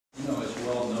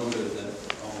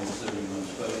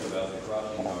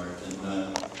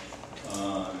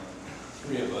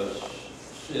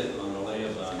sit on the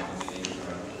liaison committee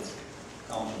with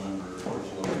Councilmember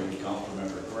Orsolari,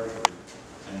 Councilmember Gregory,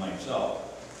 and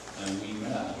myself. And we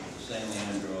met with the San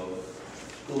Leandro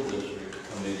School District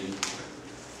Committee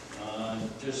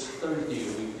just Thursday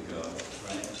a week ago,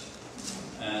 right?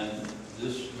 And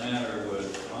this matter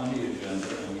was on the agenda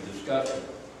and we discussed it.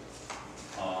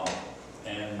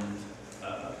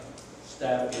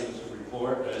 Staff gave us a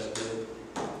report, as did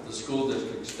the school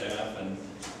district staff, and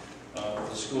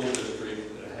the school district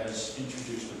has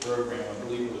introduced a program, I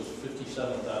believe it was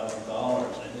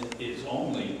 $57,000, and it is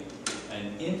only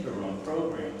an interim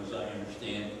program, as I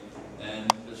understand,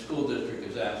 and the school district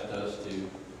has asked us to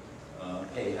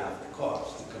pay half the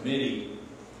cost. The committee,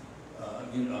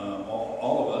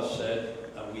 all of us said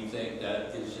we think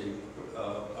that is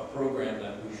a program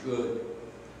that we should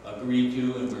agree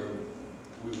to, and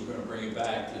we were going to bring it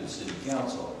back to the city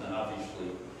council, and obviously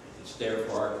it's there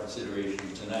for our consideration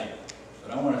tonight.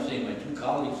 But I want to say my two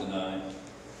colleagues and I,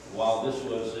 while this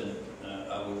was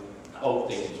I would hope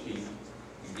they could speak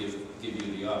and give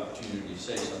you the opportunity to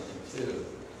say something too.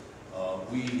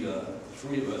 We,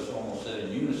 three of us almost said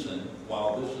in unison,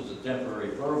 while this is a temporary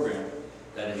program,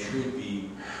 that it should be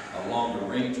a longer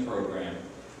range program,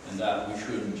 and that we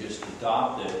shouldn't just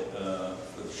adopt it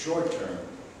for the short term,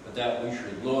 but that we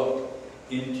should look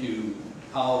into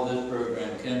how this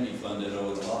program can be funded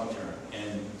over the long term.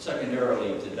 And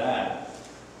secondarily to that,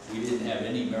 we didn't have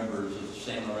any members of the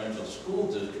San Lorenzo School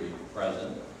District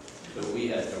present, so we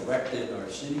had directed our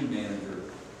city manager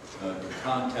to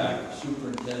contact the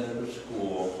superintendent of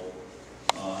schools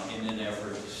in an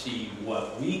effort to see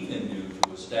what we can do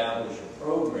to establish a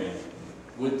program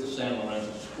with the San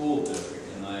Lorenzo School District.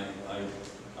 And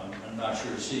I'm not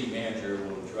sure the city manager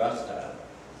will address that,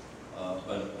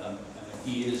 but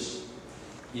he's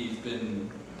been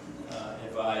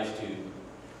advised to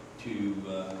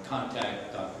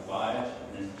contact Dr. Bias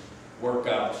and work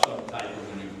out some type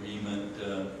of an agreement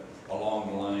along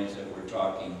the lines that we're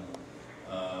talking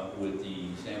with the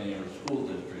San Leandro School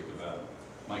District about.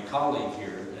 My colleague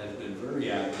here has been very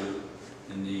active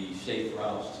in the Safe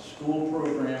Routes to School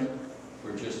program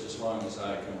for just as long as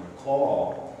I can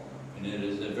recall, and it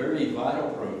is a very vital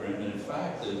program. And in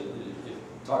fact, if you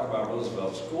talk about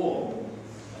Roosevelt School,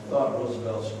 I thought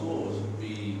Roosevelt Schools would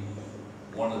be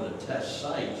one of the test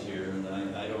sites here, and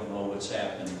I don't know what's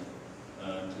happened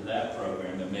to that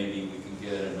program, and maybe we can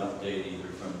get an update either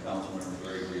from Councilmember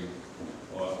Gregory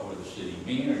or the city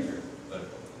manager. But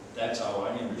that's how I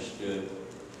understood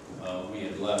we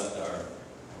had left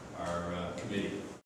our committee.